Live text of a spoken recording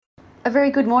A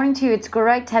very good morning to you. It's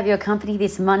great to have your company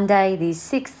this Monday, the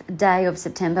 6th day of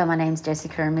September. My name's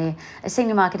Jessica Amir, a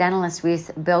senior market analyst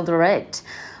with Bell Direct.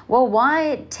 Well,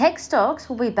 why tech stocks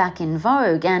will be back in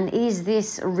vogue, and is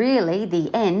this really the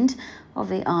end of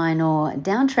the iron ore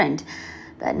downtrend?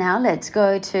 But now let's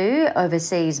go to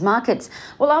overseas markets.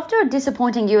 Well, after a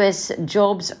disappointing US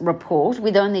jobs report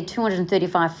with only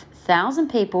 235,000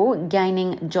 people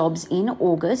gaining jobs in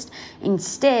August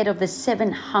instead of the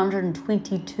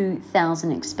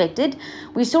 722,000 expected,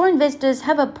 we saw investors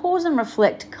have a pause and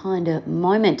reflect kind of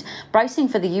moment, bracing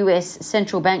for the US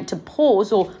central bank to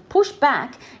pause or push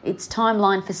back its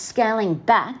timeline for scaling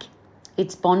back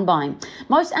its bond buying.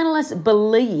 Most analysts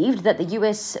believed that the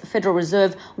US Federal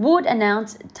Reserve would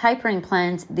announce tapering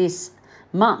plans this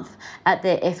month at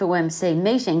their FOMC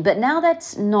meeting, but now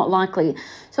that's not likely.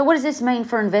 So what does this mean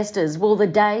for investors? Well, the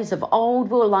days of old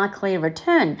will likely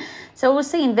return. So we'll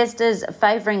see investors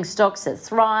favouring stocks that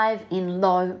thrive in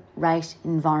low rate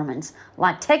environments,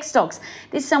 like tech stocks.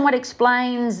 This somewhat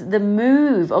explains the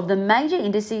move of the major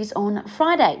indices on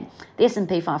Friday. The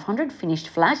S&P 500 finished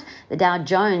flat. The Dow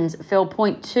Jones fell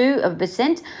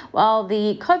 0.2%, while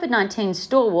the COVID-19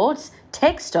 stalwarts,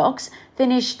 tech stocks,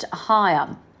 finished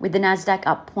higher, with the Nasdaq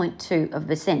up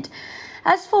 0.2%.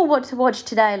 As for what to watch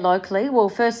today locally, well,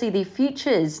 firstly, the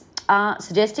futures are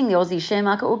suggesting the Aussie share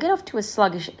market will get off to a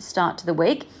sluggish start to the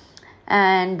week,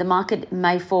 and the market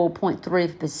may fall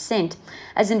 0.3%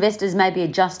 as investors may be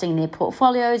adjusting their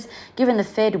portfolios, given the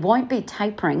Fed won't be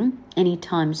tapering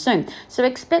anytime soon. So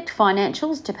expect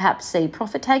financials to perhaps see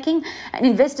profit taking and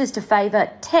investors to favour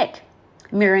tech,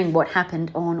 mirroring what happened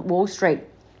on Wall Street.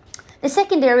 The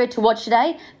second area to watch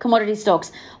today, commodity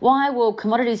stocks. Why? Well,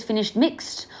 commodities finished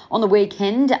mixed on the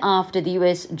weekend after the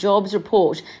US jobs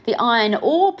report. The iron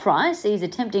ore price is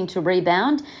attempting to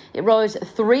rebound. It rose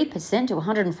 3% to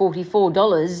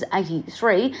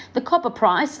 $144.83. The copper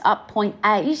price up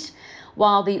 0.8%,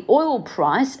 while the oil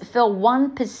price fell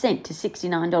 1% to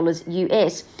 $69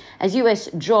 US, as US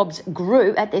jobs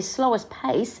grew at their slowest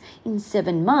pace in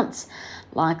 7 months,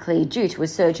 likely due to a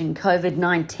surge in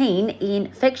COVID-19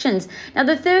 infections. Now,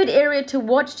 the third area to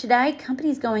watch today,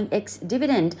 companies going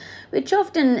ex-dividend, which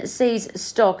often sees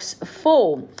stocks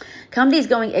fall. Companies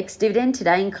going ex-dividend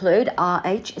today include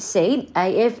RHC,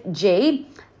 AFG,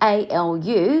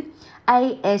 ALU,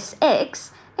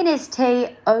 ASX,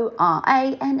 NST,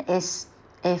 ORA, and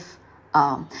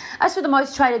SFR. As for the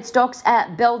most traded stocks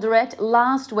at Bell Direct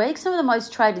last week, some of the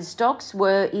most traded stocks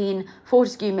were in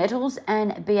Fortescue Metals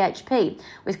and BHP,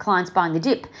 with clients buying the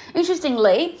dip.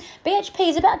 Interestingly, BHP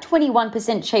is about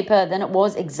 21% cheaper than it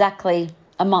was exactly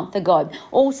a month ago.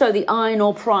 Also, the iron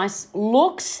ore price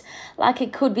looks like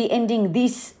it could be ending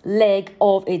this leg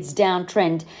of its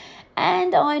downtrend,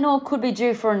 and iron ore could be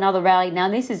due for another rally. Now,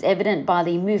 this is evident by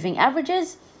the moving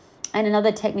averages and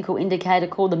another technical indicator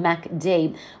called the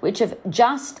MACD, which have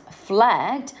just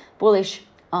flagged bullish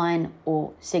iron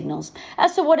ore signals.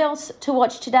 As to what else to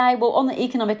watch today, well, on the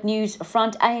economic news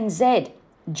front, ANZ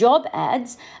job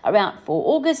ads are out for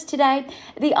August today.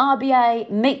 The RBA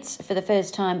meets for the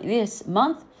first time this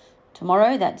month.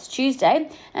 Tomorrow, that's Tuesday,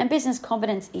 and business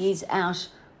confidence is out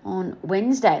on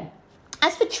Wednesday.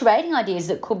 As for trading ideas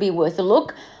that could be worth a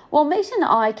look, well, meet an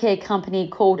eye care company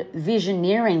called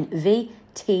Visioneering,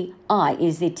 VTI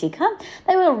is the ticker.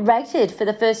 They were rated for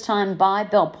the first time by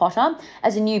Bell Potter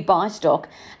as a new buy stock,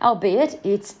 albeit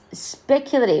it's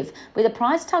speculative, with a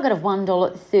price target of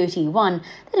 $1.31.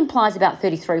 That implies about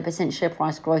 33% share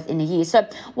price growth in a year. So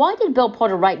why did Bell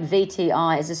Potter rate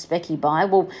VTI as a specky buy?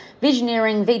 Well,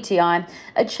 Visioneering, VTI,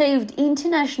 achieved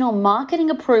international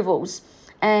marketing approvals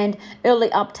and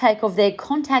early uptake of their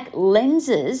contact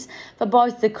lenses for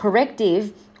both the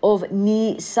corrective of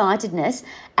nearsightedness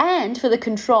and for the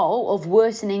control of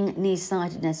worsening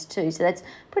nearsightedness too. So that's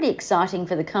pretty exciting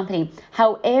for the company.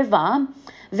 However,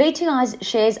 VTI's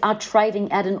shares are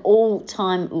trading at an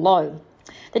all-time low.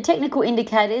 The technical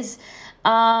indicators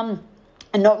are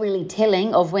not really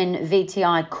telling of when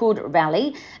VTI could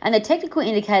rally, and the technical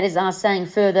indicators are saying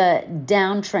further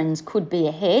downtrends could be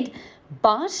ahead.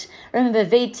 But remember,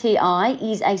 VTI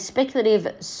is a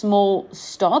speculative small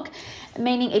stock,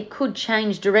 meaning it could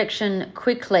change direction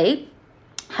quickly.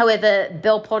 However,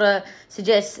 Bell Potter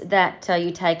suggests that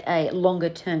you take a longer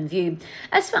term view.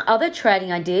 As for other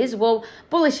trading ideas, well,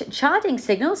 bullish charting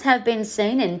signals have been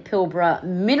seen in Pilbara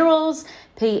Minerals,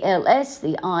 PLS,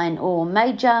 the iron ore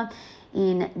major,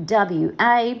 in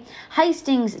WA.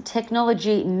 Hastings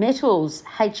Technology Metals,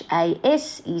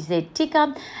 HAS is their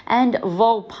ticker, and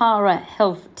Volpara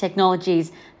Health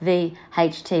Technologies,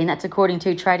 VHT, and that's according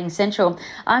to Trading Central.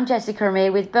 I'm Jessica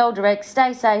Amir with Bell Direct.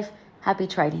 Stay safe. Happy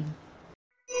trading.